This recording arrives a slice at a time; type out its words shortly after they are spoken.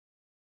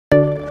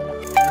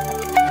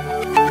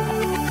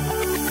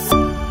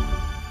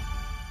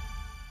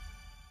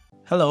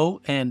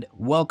Hello and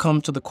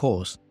welcome to the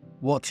course,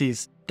 What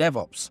is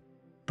DevOps?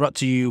 Brought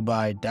to you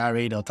by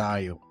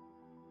Dare.io.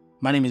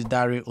 My name is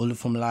Dare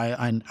Olufumlayo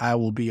and I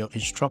will be your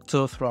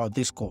instructor throughout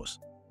this course.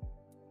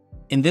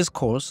 In this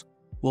course,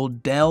 we'll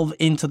delve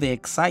into the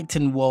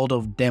exciting world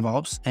of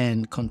DevOps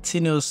and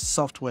continuous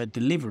software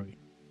delivery.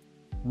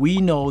 We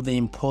know the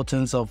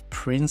importance of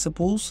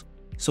principles,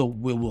 so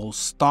we will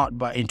start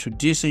by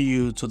introducing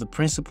you to the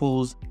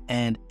principles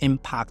and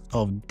impact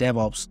of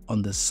DevOps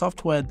on the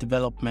software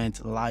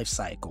development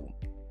lifecycle.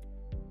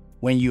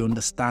 When you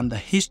understand the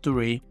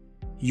history,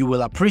 you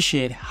will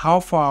appreciate how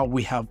far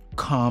we have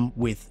come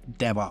with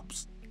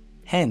DevOps.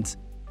 Hence,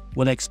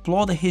 we'll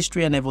explore the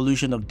history and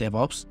evolution of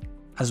DevOps,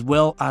 as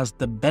well as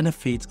the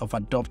benefits of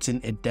adopting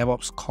a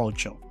DevOps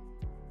culture.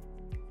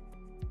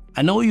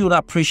 I know you would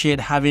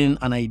appreciate having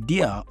an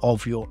idea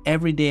of your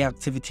everyday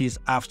activities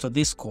after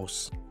this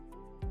course.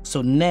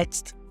 So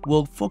next,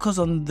 we'll focus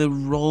on the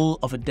role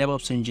of a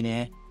DevOps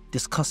engineer,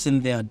 discussing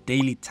their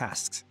daily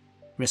tasks,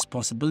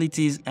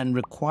 responsibilities, and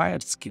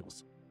required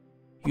skills.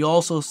 You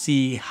also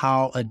see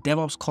how a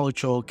DevOps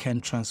culture can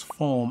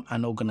transform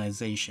an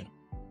organization.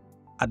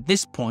 At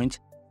this point,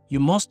 you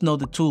must know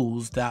the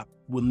tools that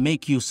will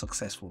make you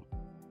successful.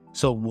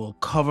 So we'll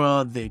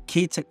cover the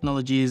key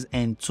technologies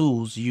and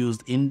tools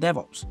used in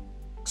DevOps,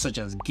 such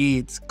as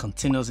Git,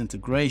 continuous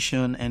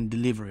integration and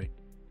delivery,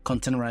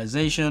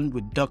 containerization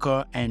with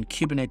Docker and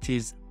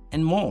Kubernetes,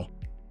 and more.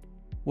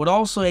 We'll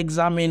also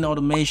examine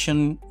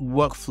automation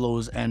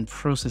workflows and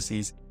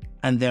processes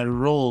and their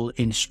role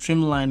in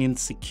streamlining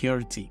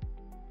security.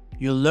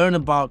 You'll learn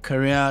about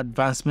career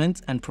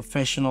advancement and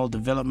professional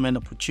development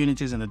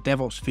opportunities in the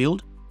DevOps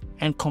field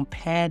and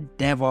compare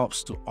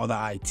DevOps to other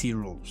IT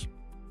roles.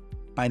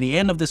 By the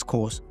end of this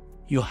course,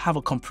 you'll have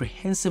a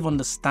comprehensive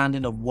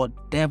understanding of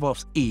what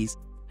DevOps is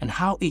and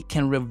how it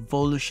can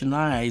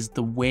revolutionize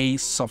the way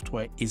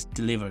software is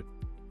delivered.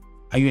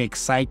 Are you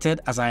excited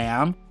as I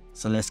am?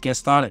 So let's get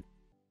started.